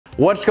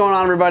What's going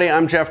on, everybody?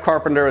 I'm Jeff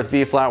Carpenter with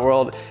V-Flat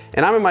World,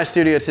 and I'm in my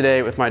studio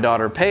today with my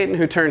daughter Peyton,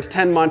 who turns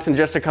 10 months in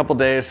just a couple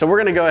days, so we're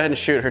gonna go ahead and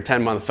shoot her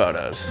 10-month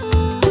photos.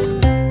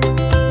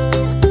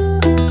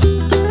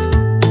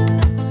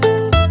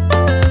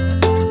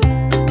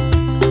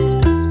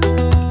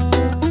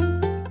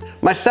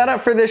 My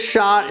setup for this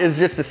shot is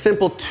just a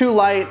simple 2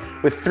 light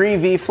with 3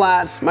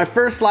 V-flats. My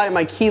first light,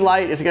 my key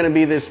light, is gonna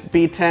be this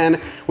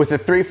B10 with a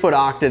 3-foot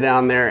octa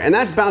down there, and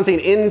that's bouncing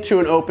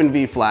into an open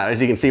V-flat, as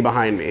you can see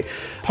behind me.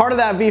 Part of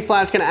that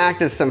V-flat is gonna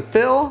act as some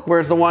fill,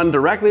 whereas the one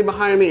directly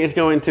behind me is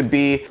going to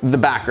be the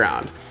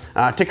background.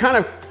 To kind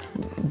of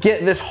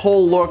get this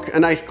whole look, a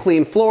nice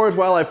clean floor as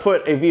well, I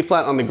put a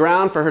V-flat on the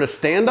ground for her to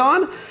stand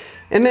on.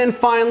 And then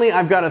finally,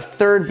 I've got a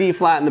 3rd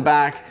V-flat in the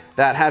back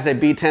that has a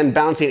B10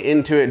 bouncing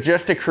into it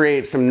just to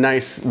create some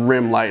nice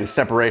rim light and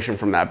separation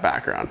from that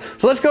background.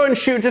 So let's go ahead and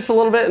shoot just a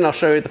little bit and I'll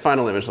show you what the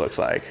final image looks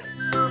like.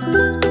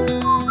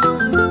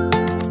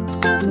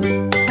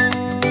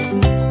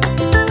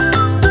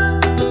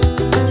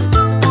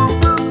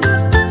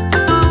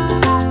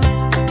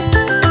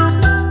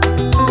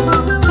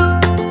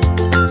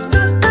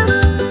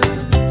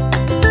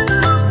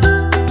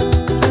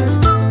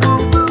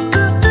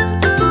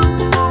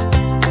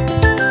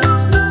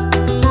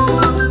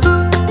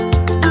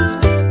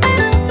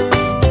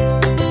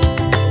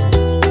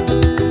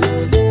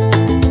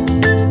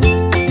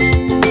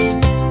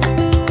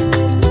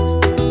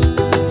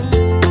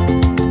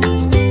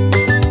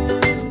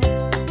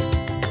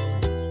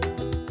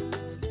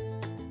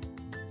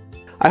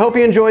 I hope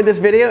you enjoyed this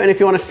video, and if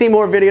you want to see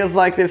more videos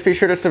like this, be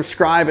sure to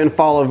subscribe and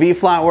follow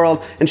V-Flat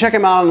World, and check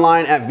them out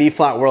online at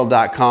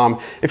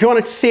vflatworld.com. If you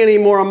want to see any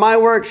more of my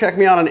work, check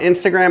me out on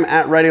Instagram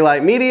at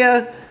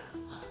ReadyLightMedia.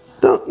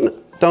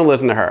 Don't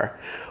listen to her.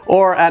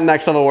 Or at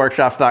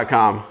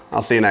nextlevelworkshops.com.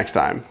 I'll see you next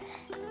time.